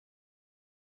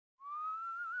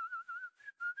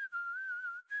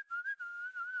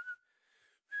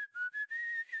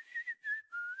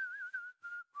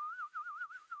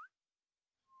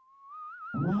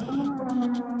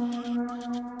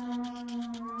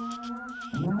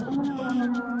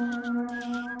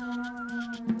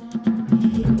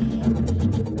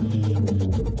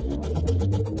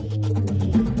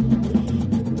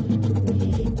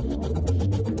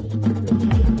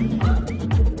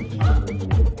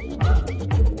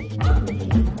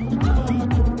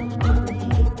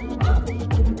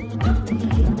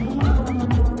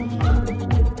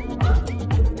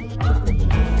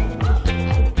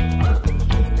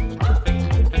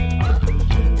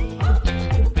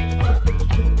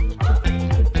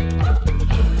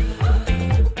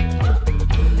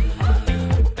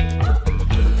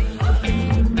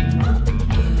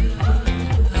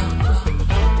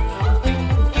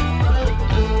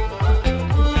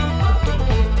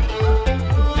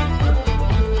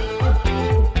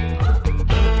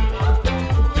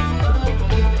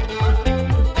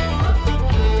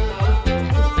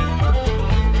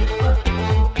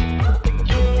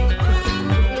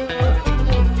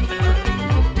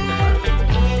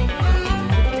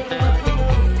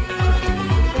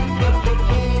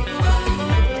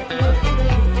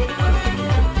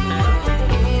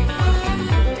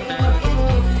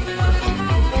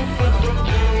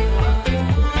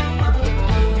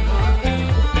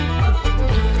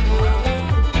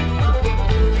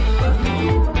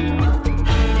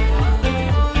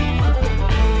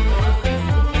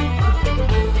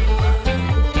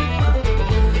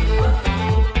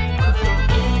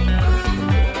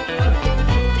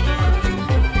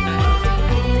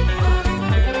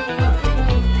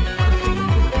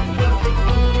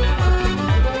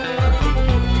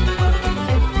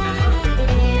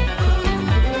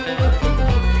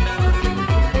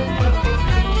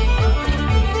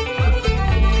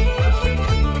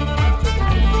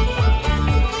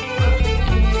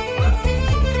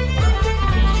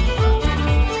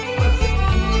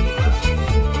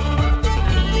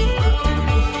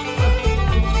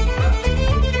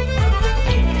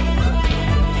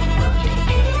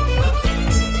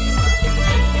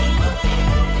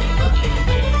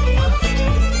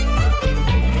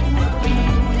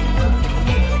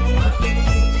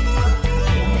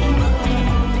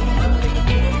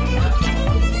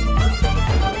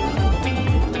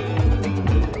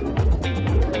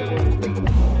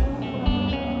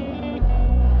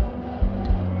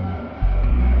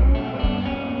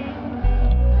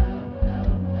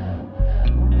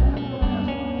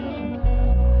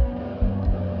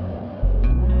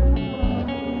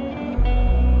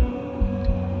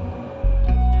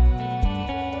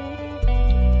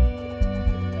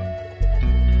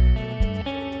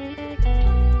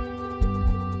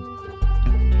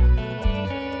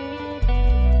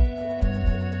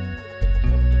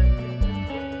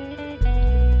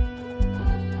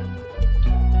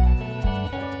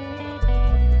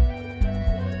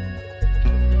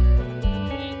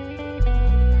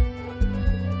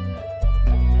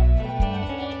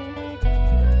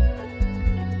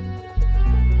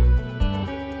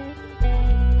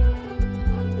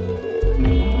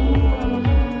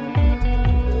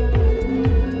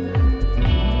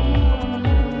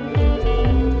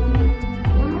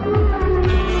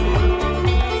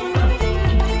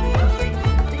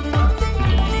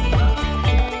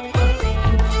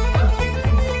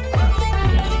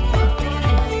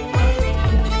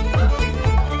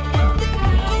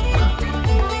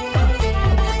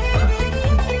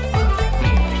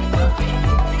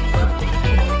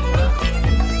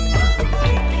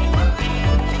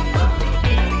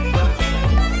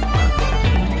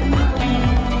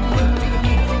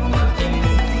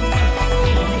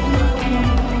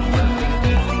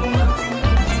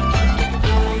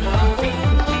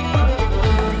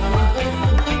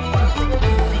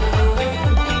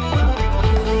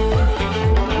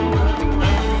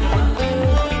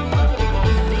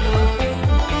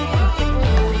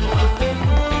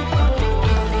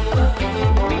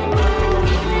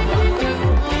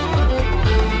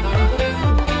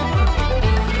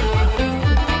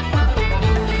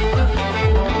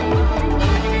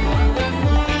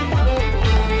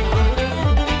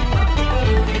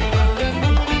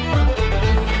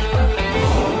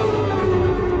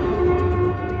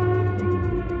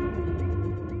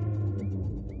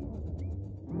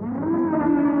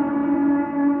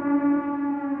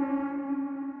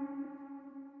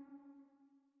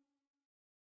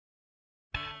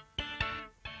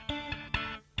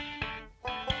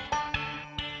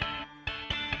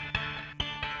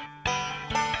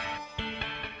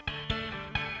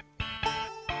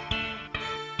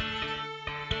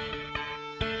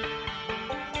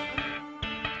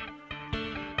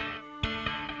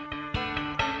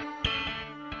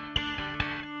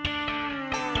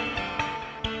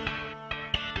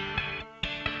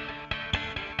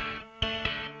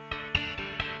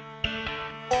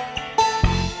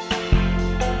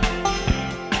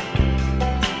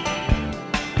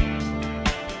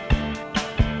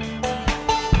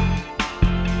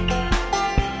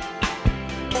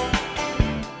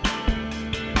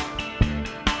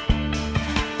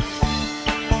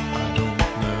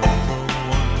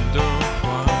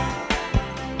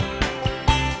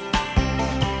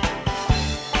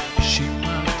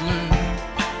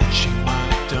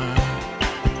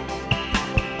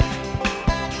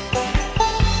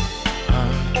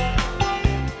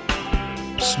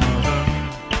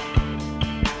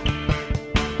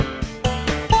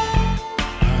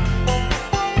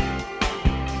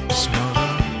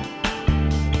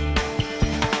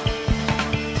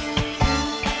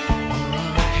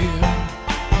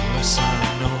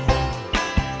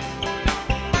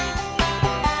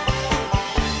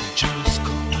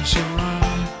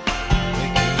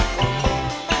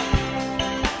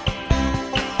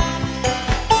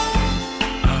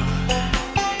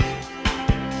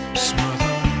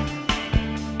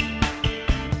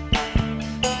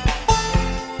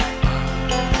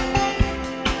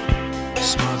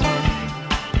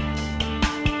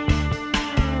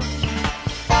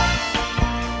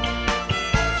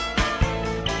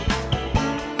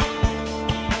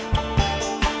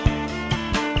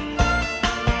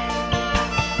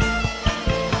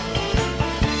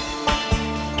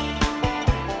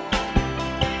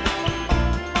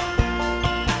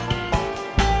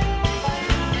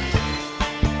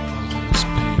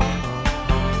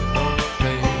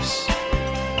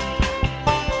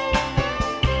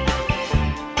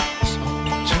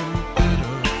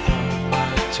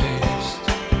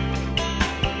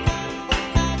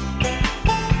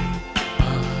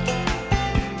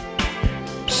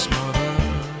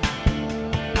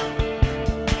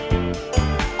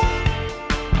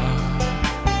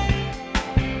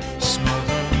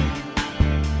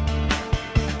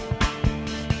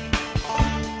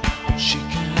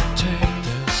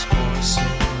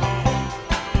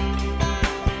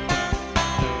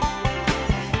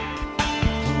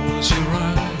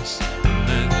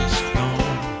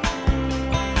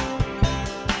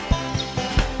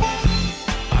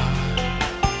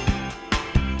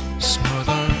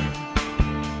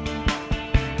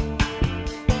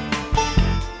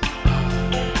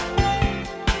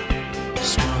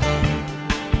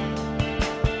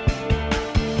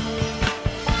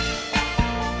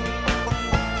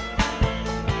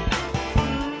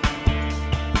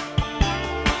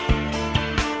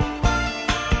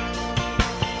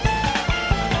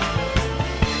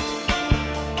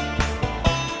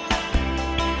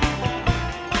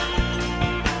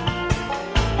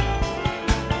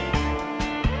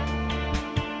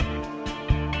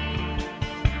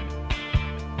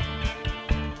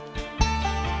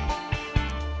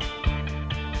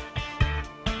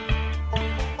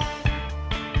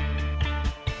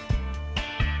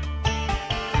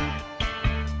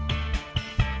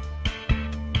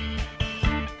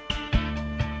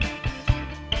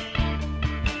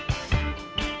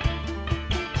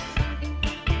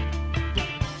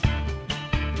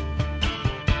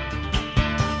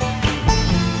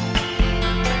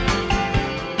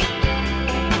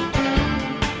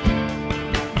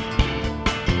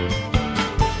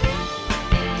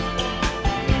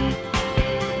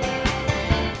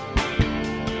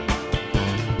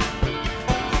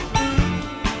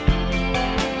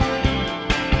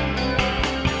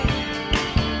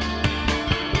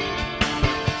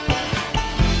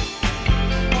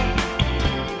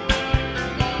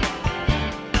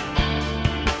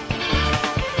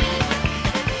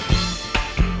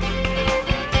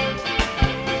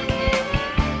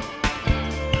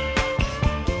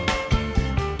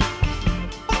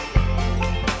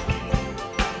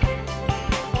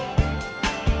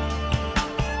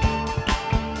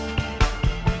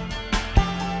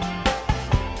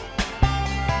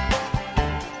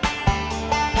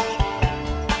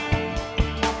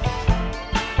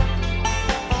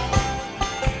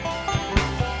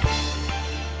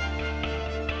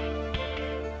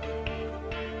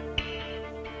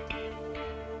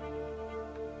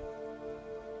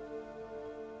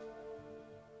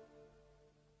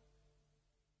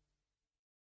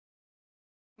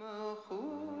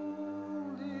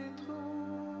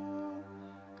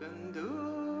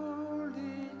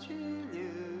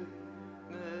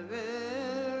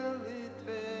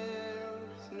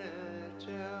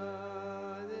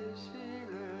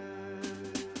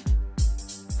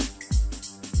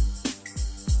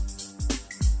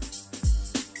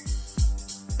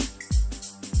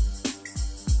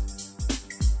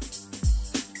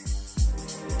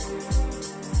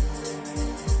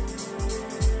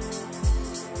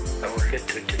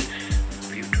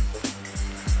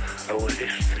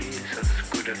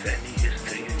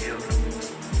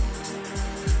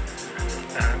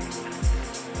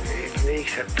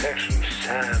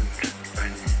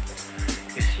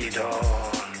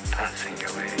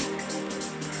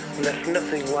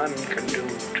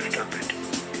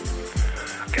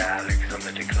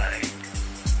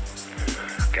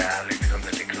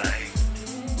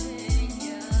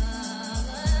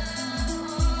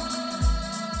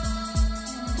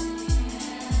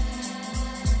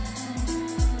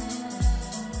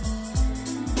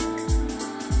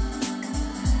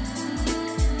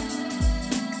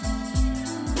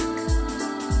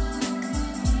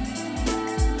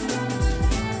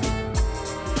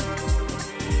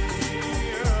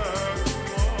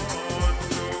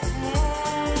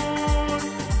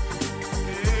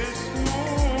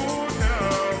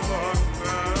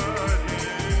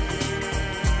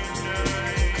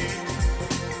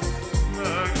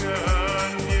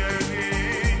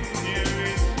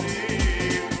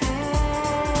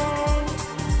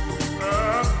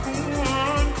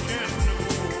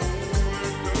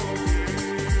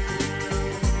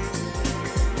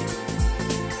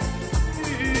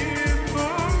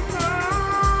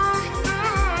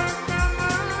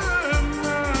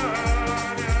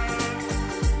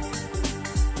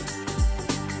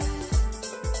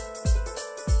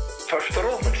Första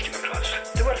Romans came across,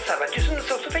 there were savages in the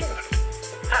south of England,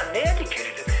 and they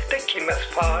educated them. They came as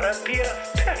far as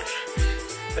Paris.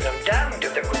 But I'm damned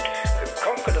if they could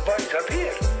conquer the boys up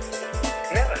here.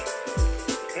 Never.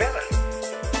 Never.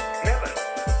 Never.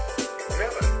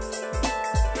 Never.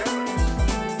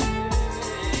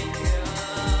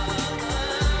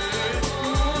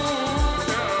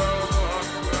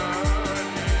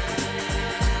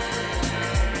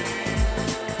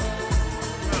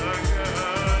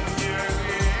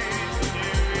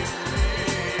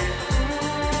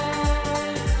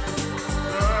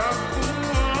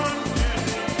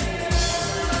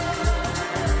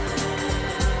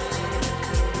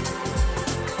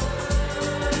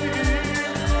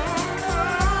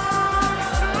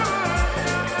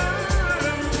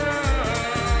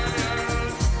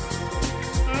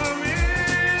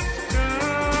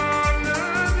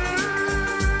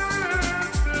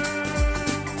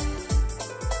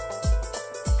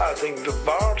 I think the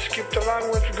bards keep the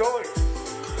language going.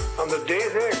 On the day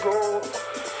they go,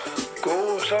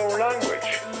 goes our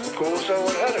language, goes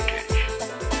our heritage,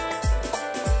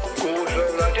 goes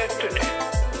our identity.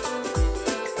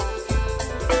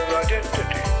 Our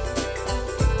identity.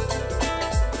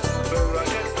 Our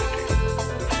identity.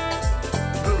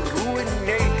 The ruined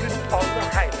nation of the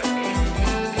Highlands.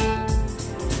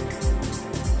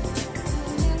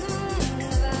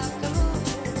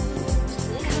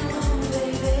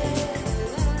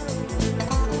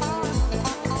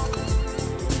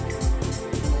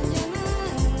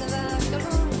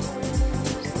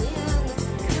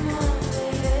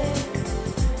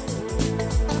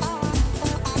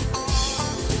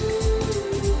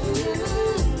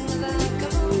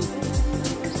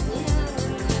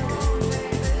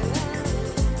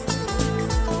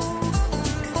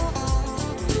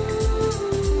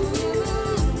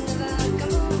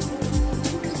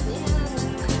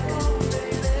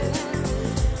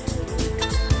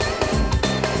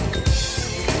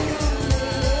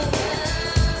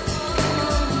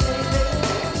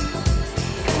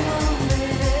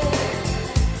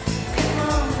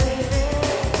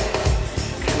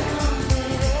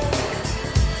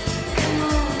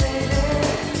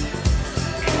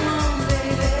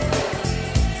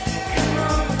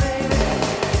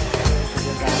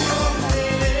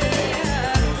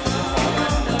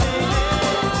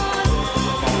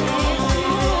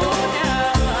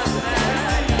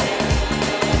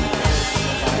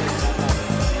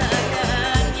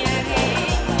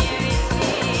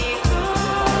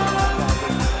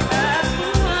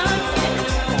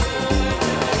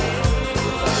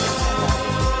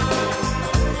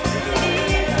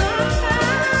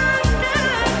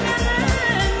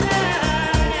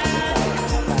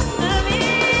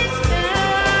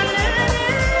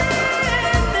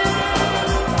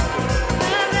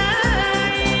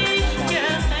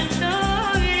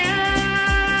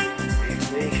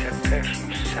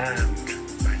 understand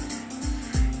when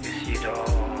you see it all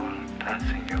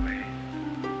passing away,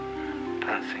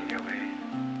 passing away,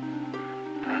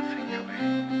 passing away,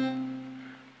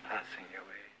 passing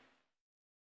away.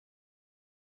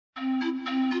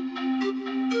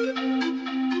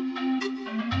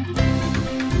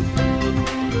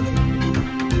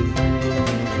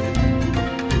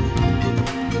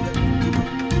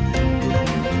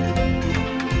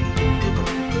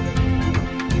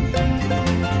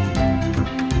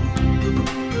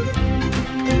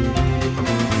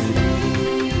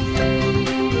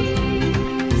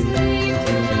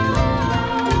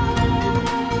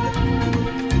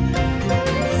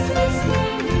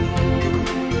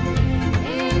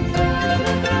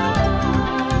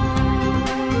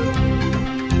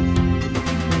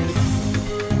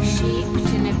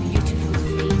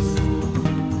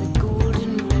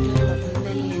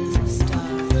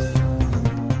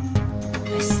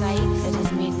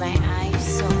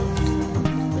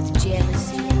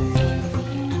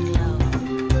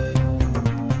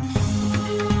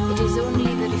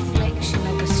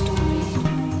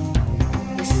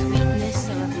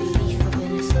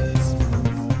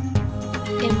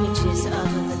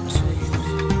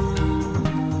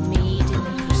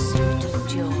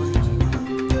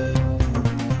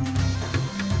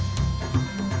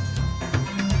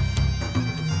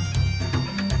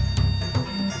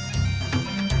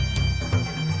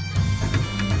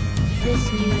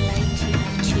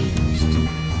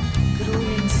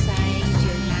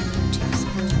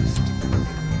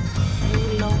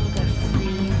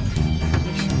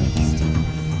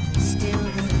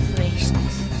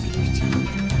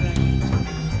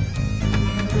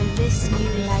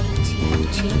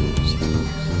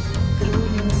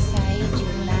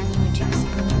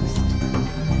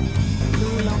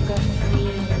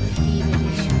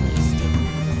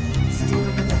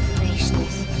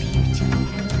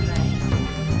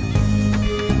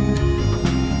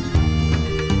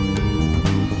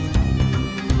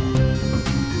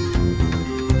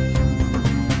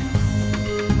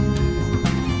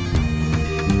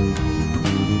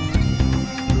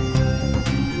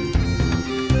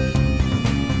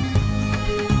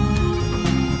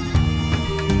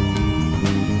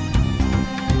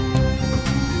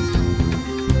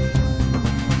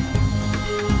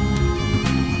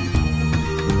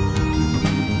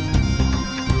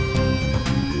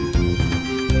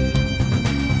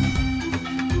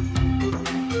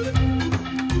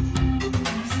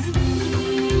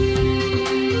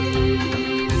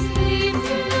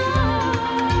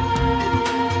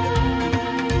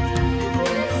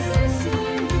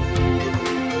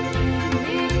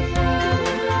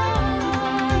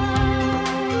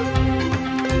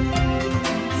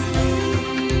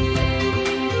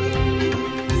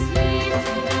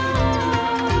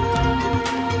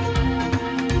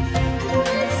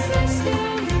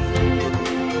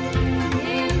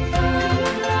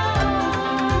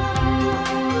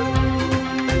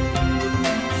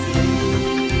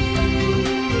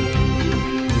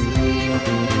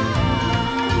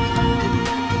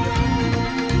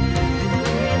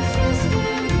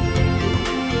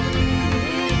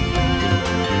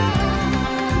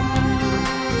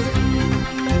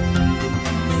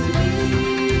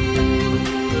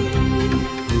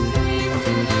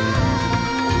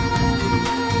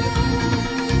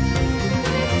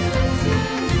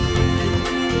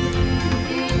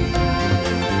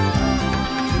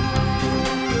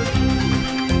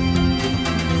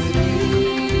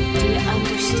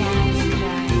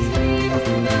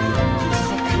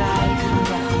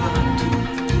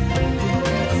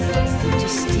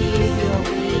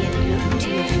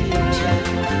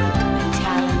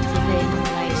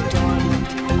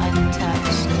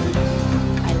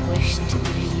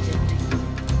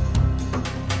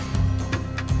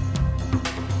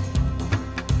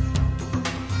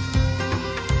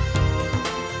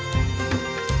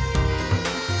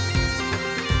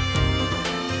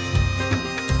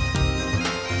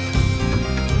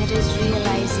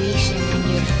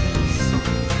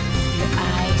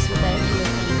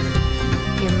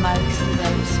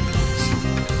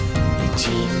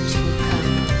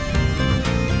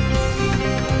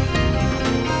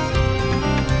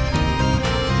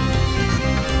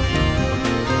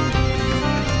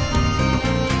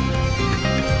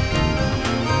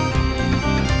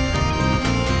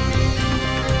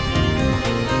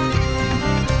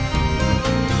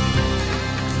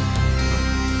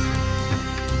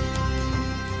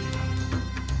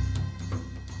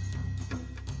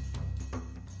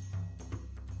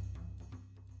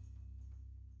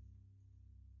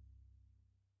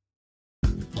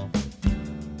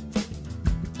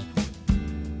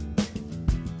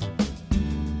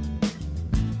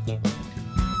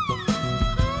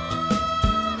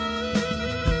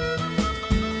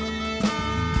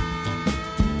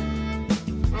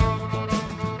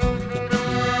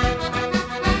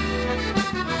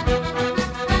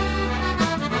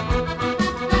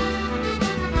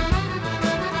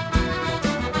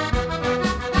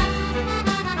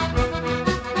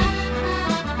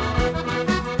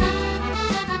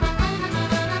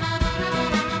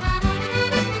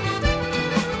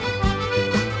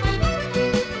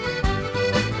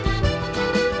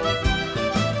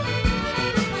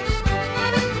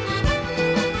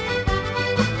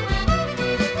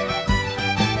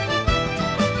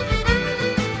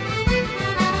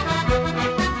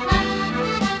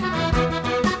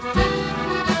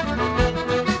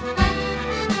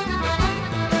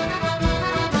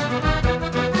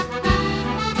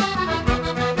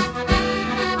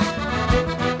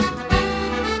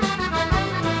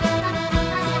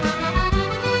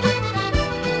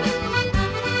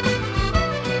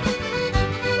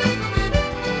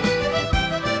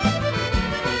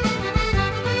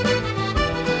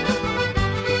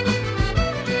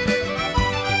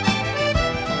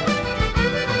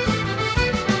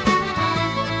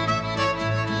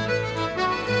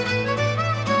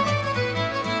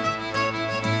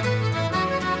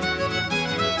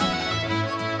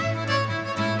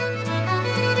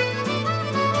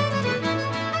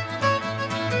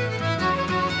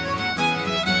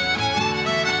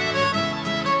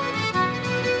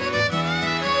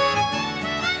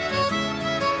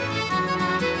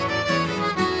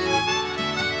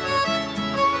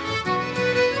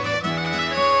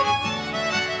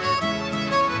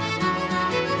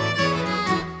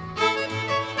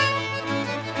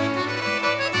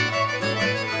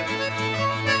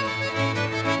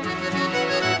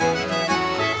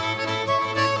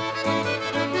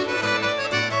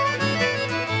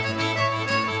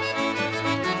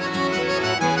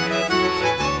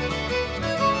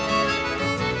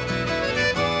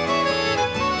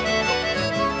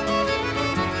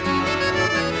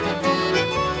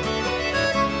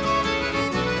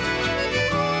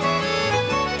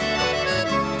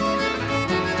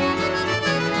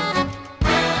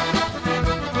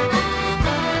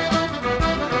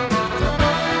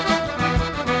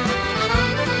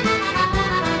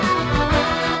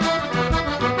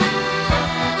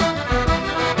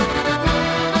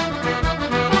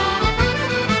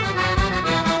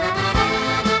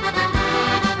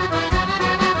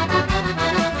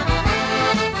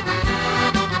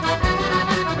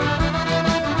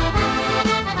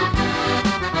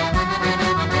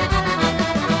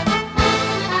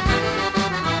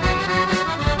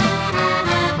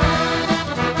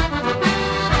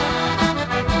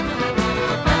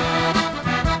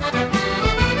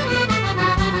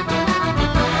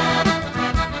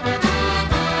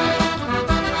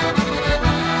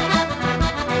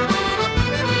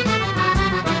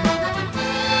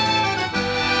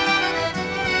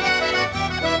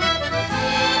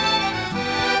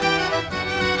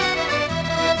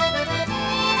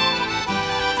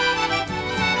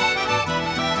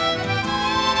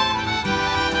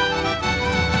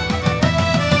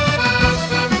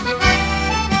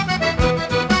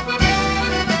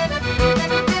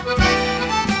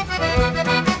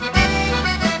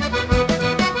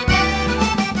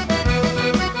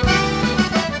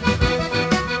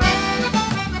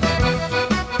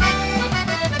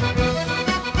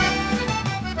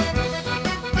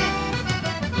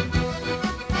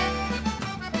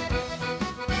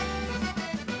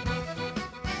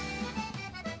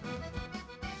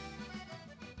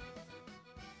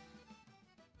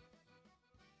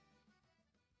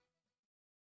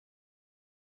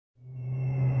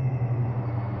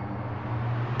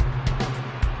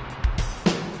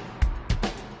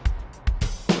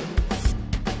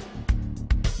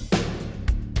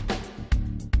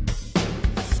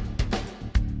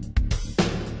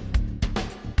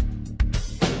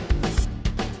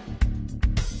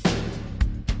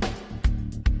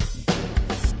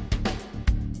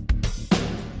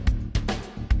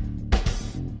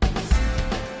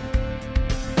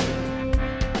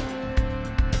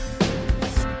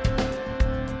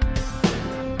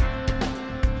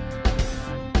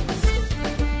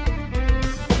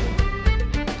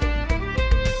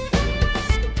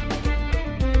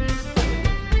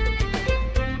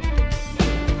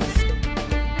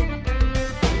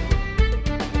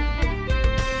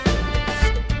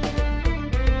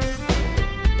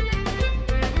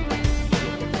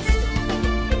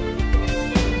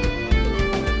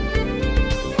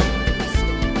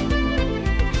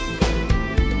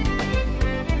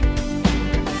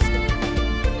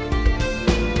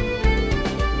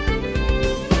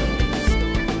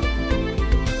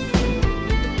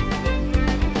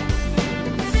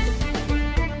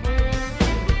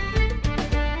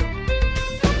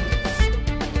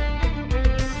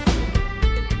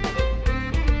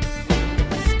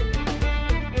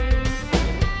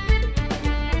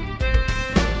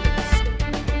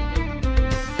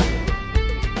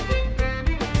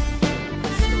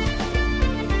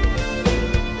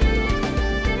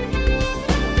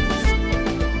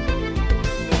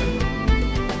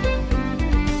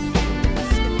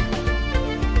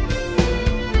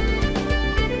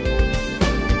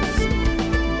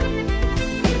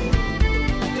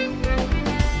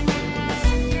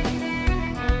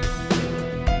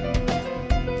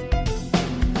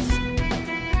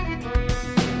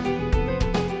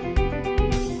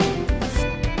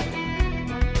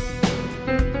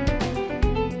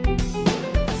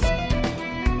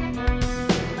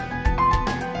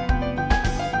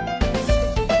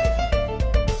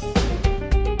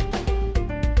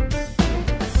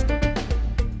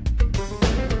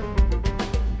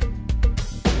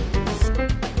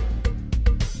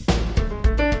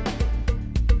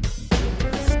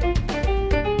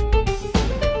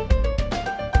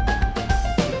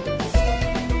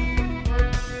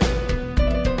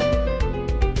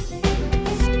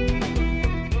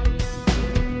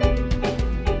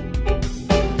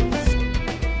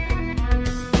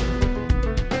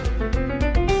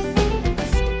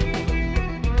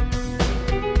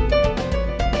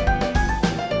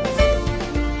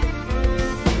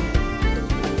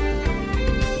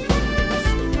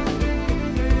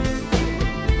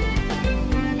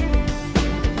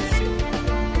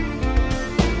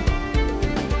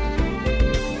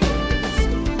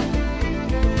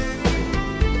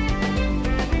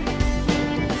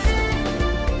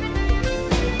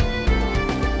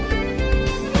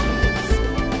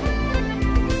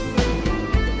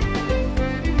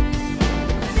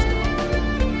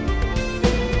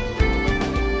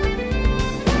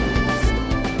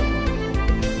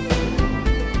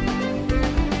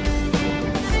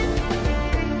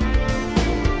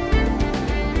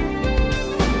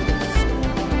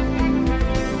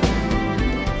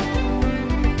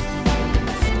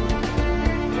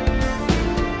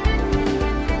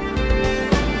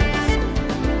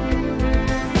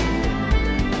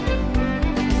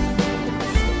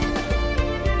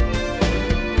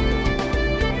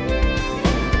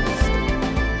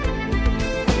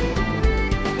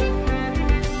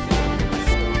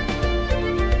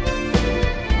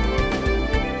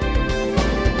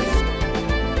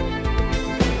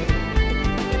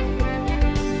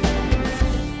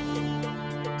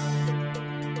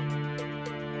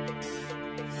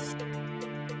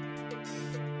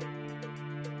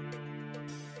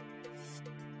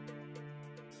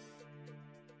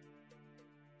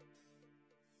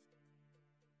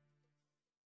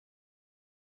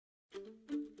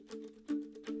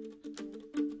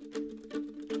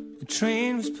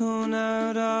 train was pulling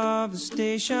out of the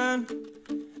station.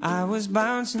 I was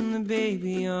bouncing the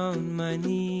baby on my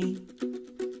knee.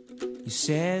 You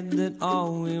said that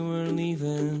all we were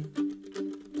leaving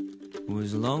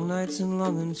was long nights and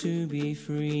longing to be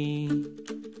free.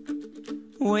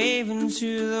 Waving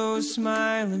to those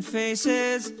smiling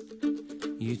faces,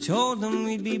 you told them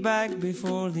we'd be back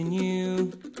before they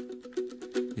knew.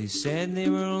 They said they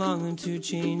were longing to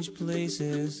change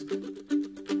places,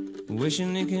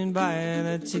 wishing they could buy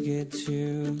that ticket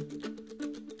too.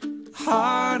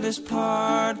 Hardest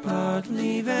part about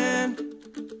leaving,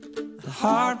 the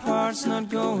hard part's not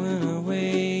going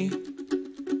away.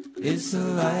 It's the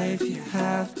life you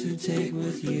have to take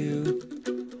with you,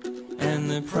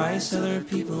 and the price other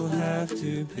people have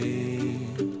to pay.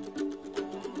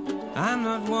 I'm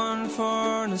not one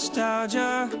for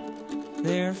nostalgia,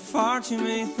 there are far too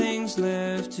many things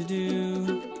left to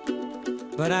do.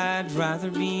 But I'd rather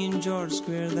be in George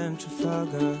Square than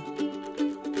Trafalgar,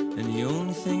 and the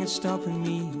only thing that's stopping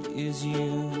me is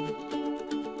you.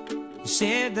 You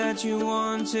said that you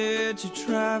wanted to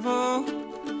travel,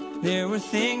 there were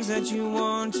things that you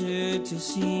wanted to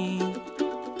see.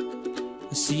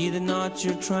 I see the knot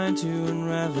you're trying to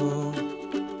unravel,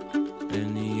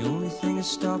 and the only thing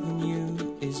that's stopping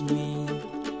you is me.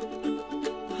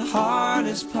 The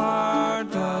hardest part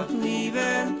about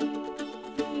leaving,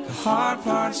 the hard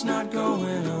part's not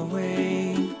going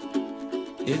away.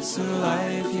 It's the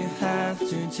life you have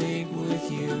to take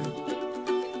with you,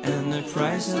 and the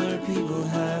price other people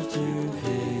have to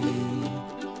pay.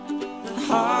 The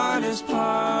hardest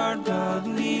part about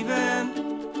leaving,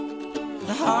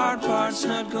 the hard part's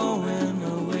not going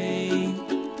away.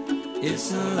 It's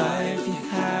the life you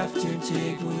have to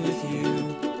take with you,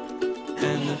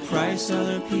 and the price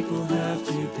other people have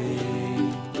to pay.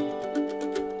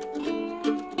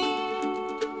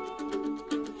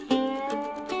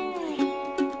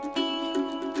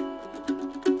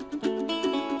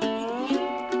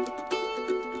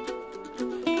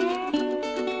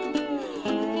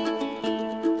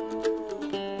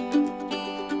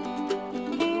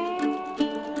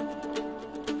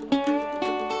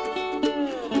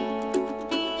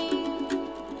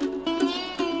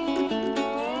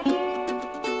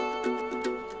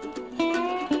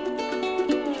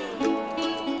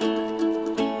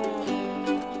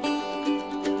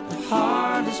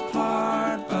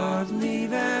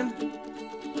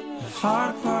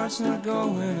 Not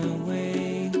going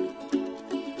away.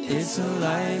 It's a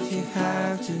life you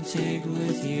have to take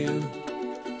with you,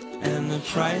 and the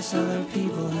price other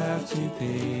people have to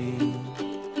pay.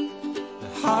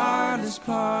 The hardest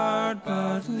part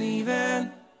about leaving,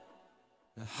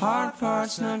 the hard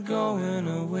part's not going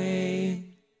away.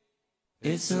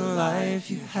 It's a life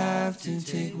you have to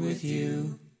take with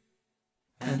you,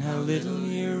 and how little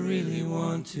you really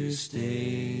want to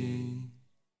stay.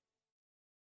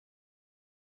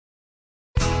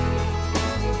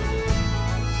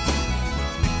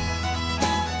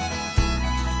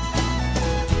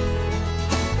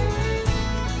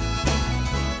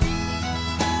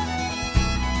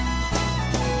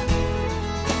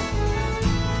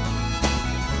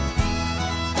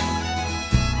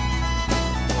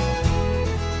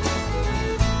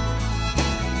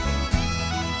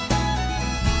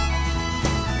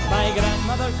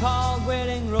 Called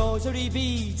wearing rosary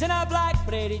beads and a black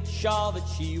braided shawl that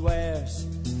she wears.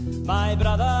 My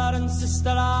brother and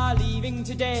sister are leaving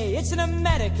today, it's an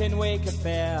American wake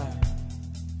affair.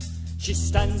 She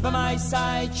stands by my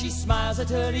side, she smiles at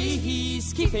her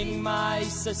ease, keeping my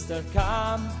sister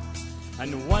calm.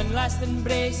 And one last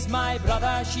embrace, my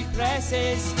brother she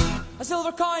presses, a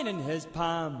silver coin in his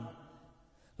palm.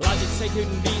 Logic said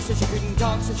couldn't be, so she couldn't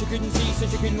talk, so she couldn't see, so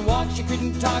she couldn't walk, she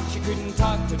couldn't talk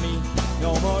to me.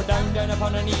 No more down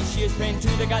upon her knees, she is praying to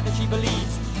the God that she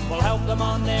believes will help them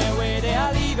on their way. They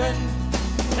are leaving,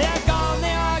 they are gone,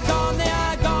 they are gone, they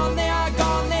are gone, they are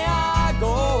gone, they are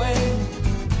going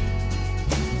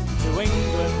to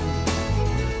England,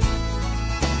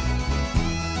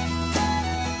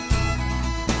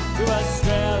 to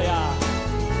Australia,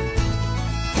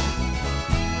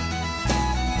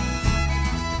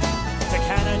 to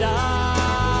Canada,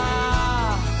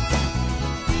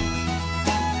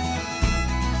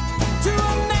 to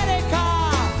America.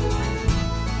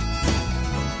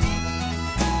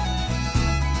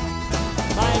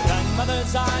 My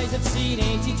grandmother's eyes have seen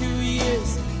 82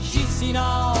 years, she's seen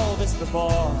all this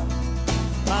before.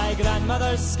 My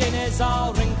grandmother's skin is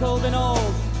all wrinkled and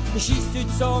old, she stood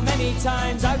so many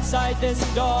times outside this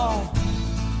door.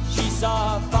 She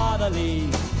saw her father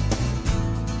leave,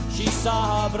 she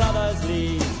saw her brothers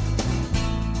leave,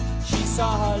 she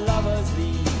saw her lovers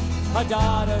leave, her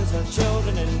daughters, her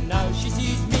children, and now she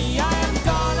sees me. I am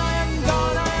gone, I am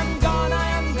gone, I am gone, I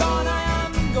am gone, I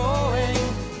am going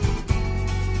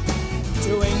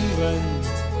to England,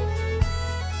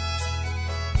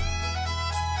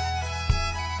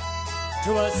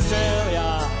 to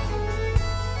Australia,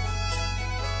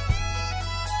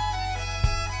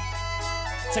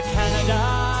 to Canada,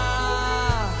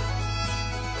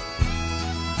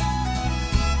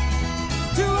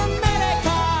 to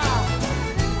America,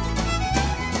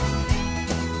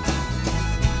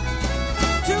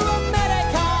 to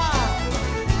America.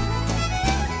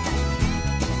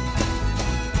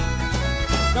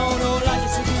 No, no, like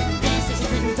she couldn't be, so she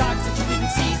couldn't talk, so she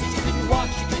couldn't see, so she couldn't walk,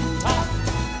 she couldn't talk.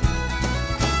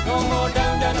 No more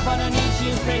down, down upon her knees, she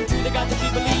is praying to the God that she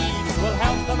believes will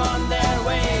help them on their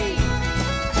way.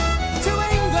 To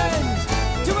England,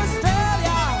 to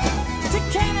Australia, to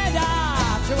Canada,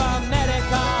 to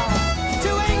America,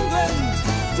 to England,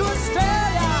 to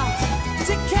Australia,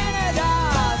 to Canada,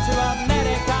 to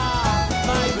America.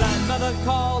 My grandmother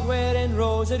called wearing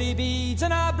rosary beads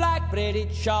and a black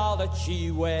braided shawl that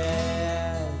she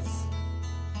wears.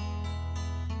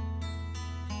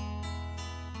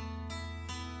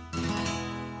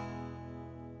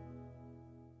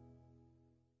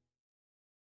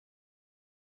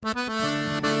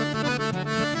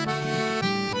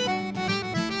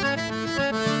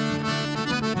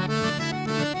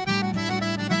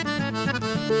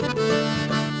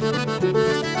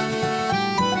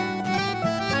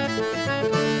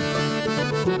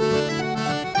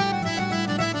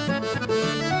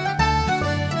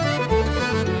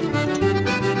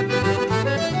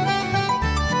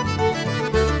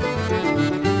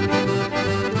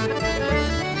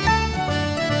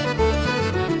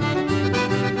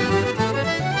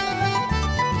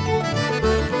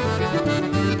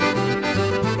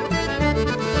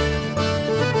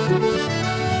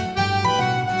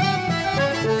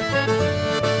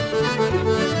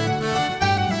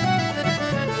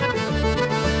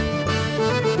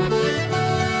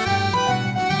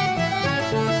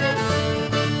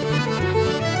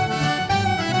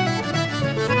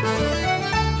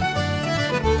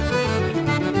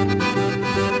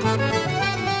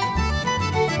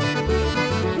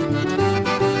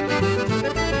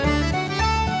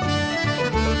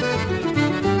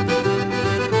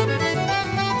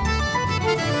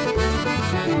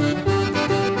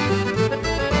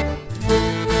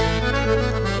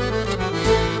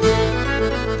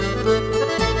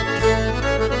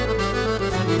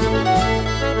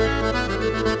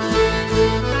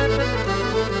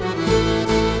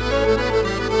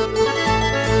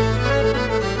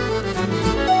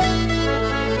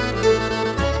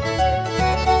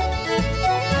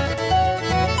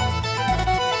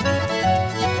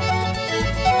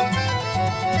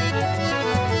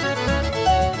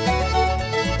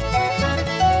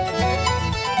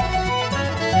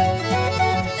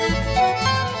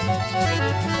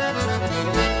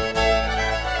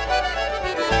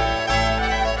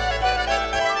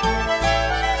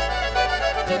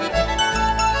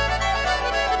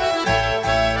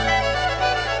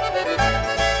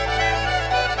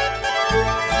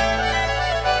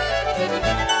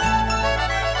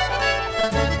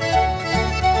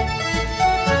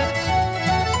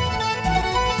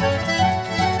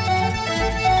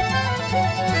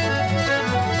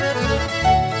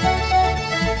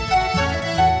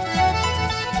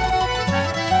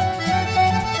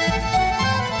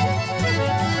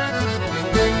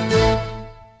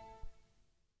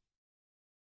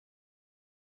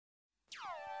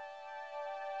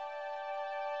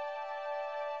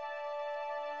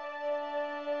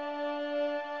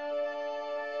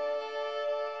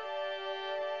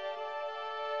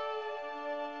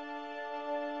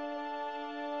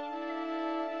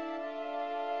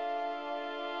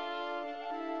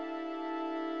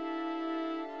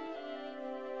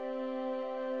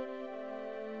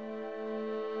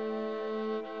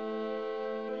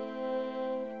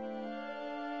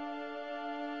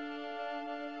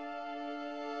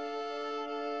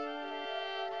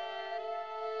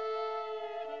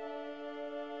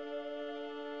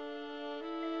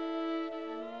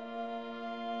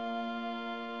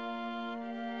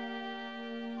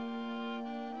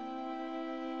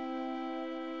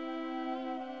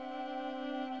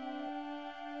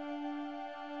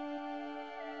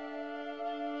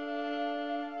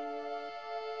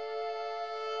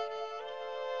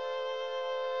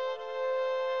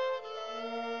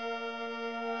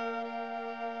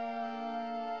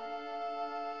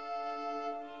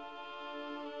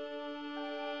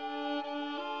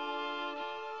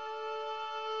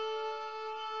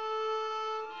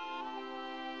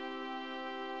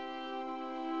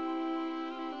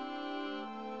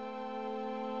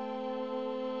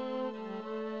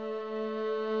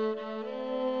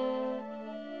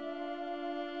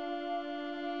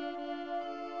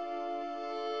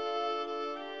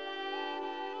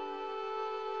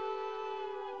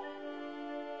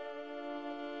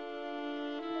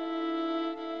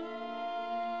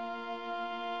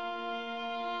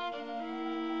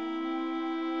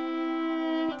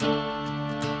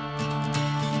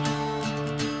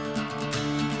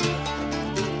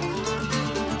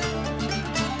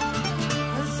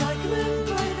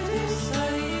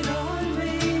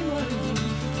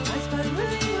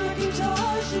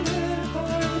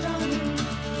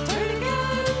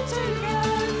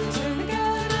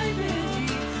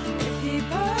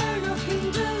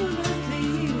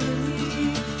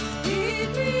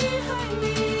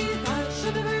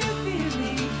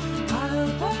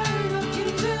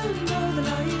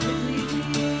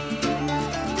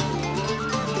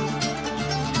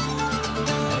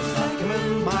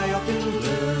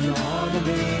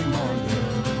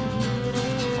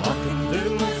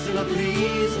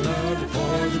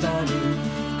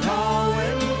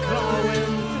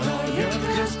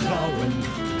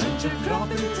 your crop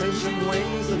intention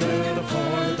wings and then a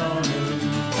for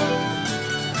dawning.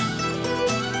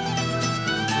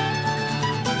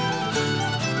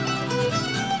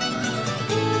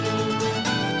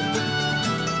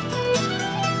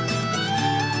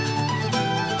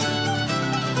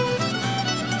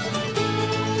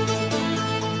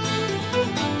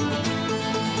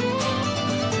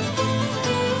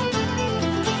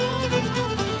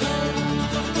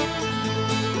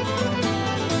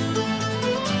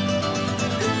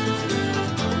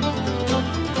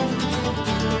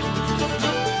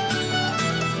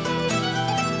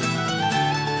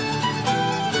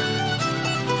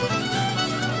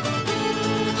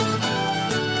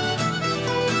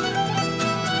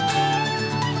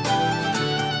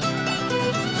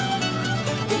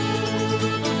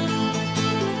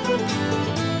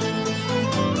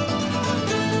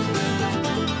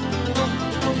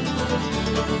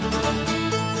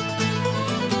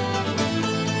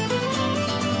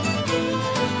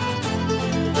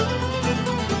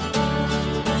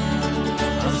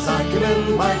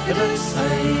 By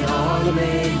Philipside on a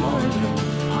May morning,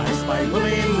 I spied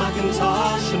William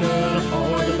Mackintosh and a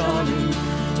for the dawning.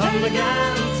 Turn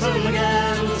again, turn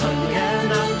again, turn again,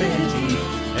 that Beatty.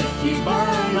 If ye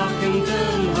burn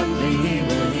Auchindoun, Huntley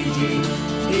will heed ye.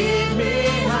 Eat me,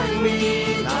 hang me,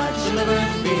 that shall never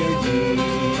fear ye.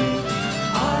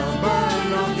 I'll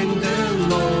burn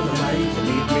Auchindoun, all the life will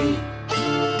leave me.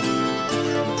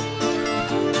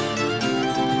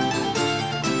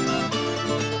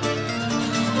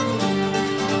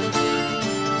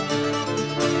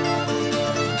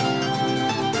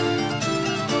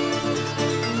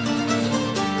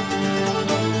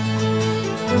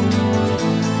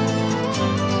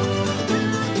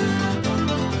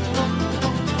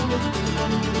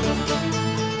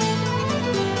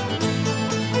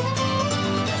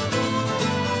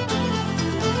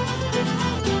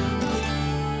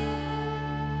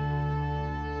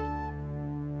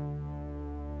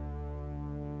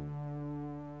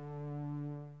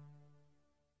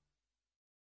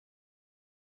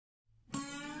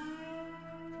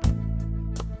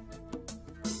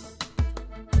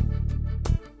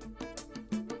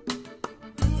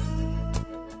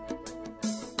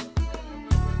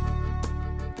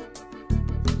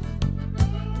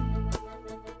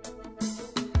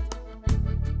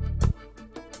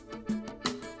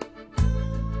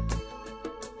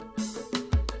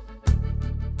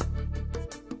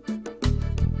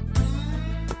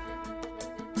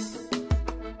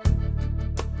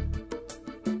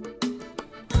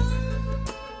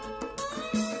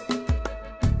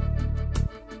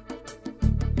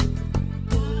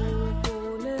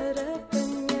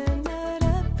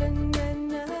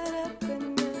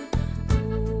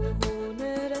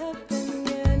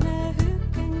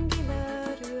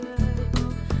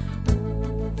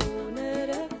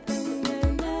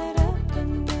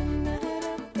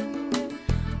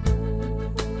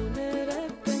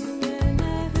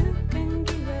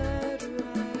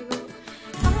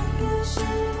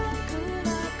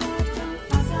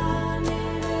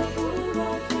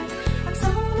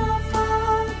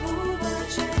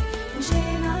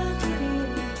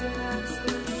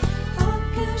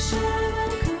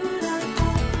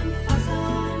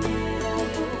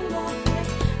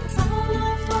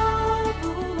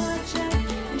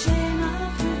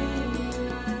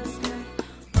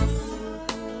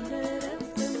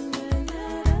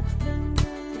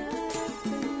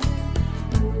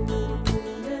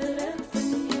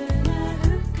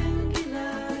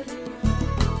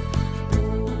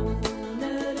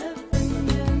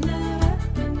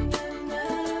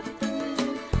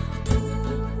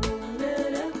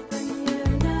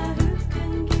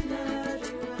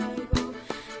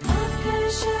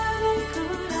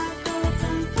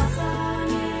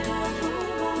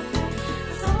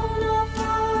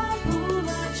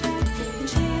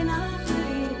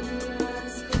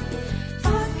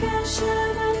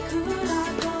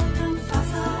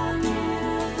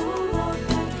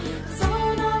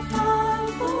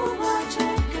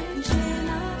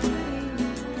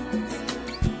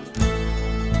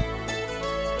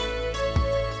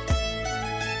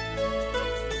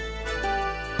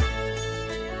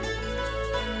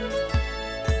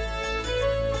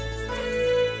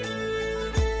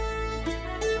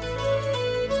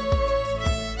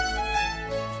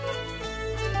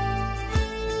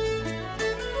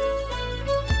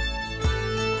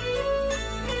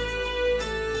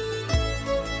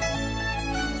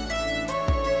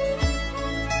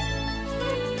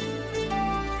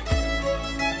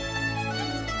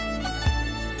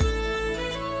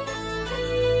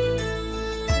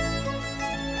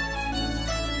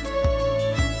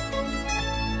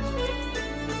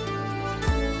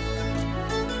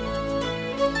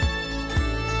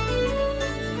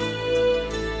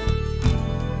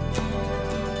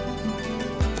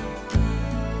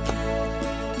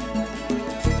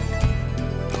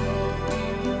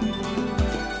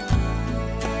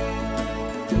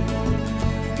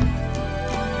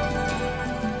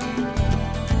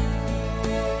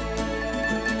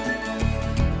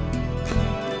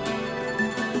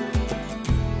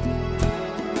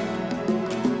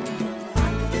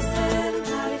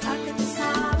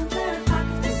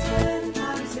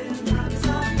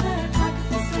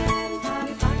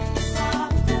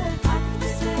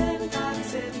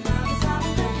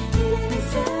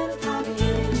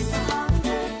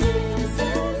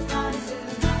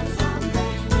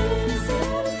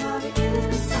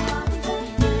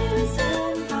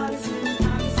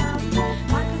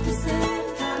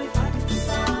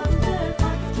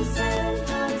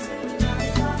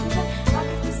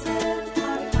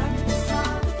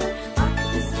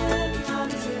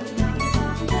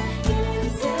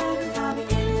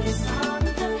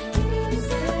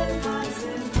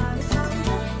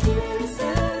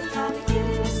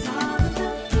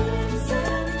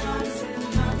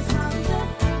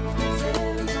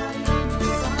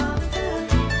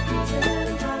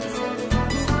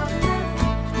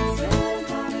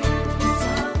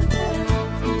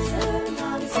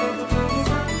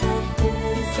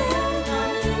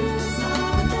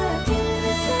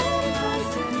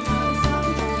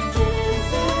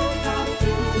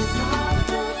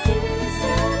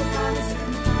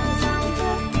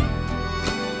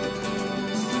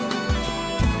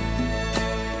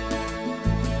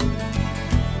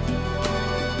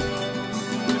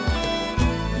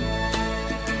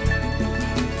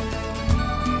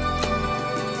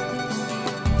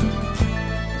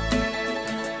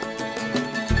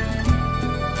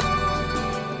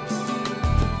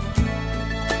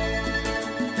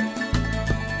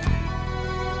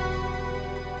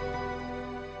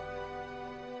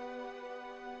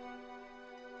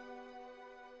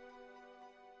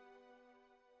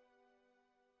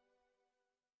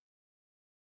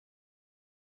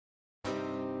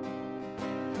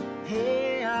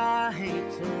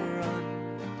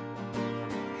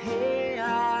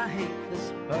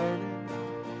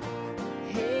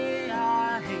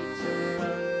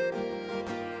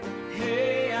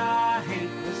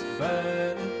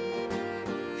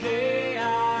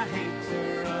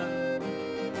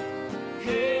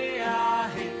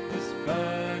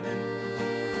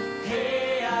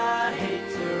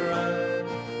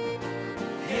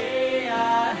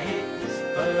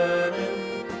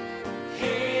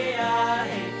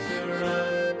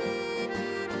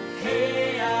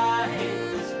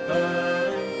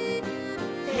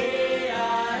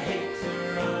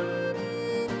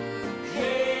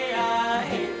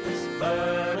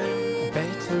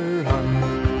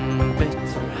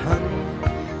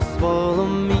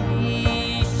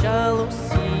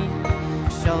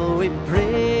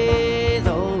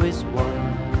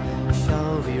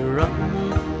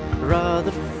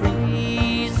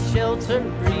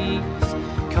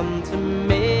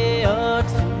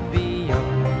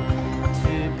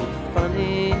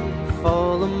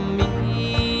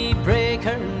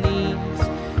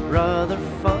 rather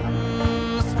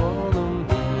fun, swallow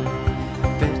me.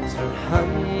 Bitter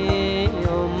honey,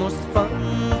 almost fun,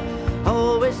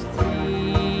 always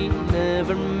three,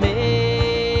 never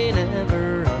May,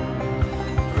 never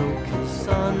unbroken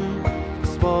sun.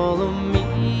 Swallow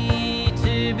me,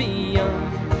 to be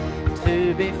young,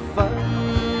 to be fun.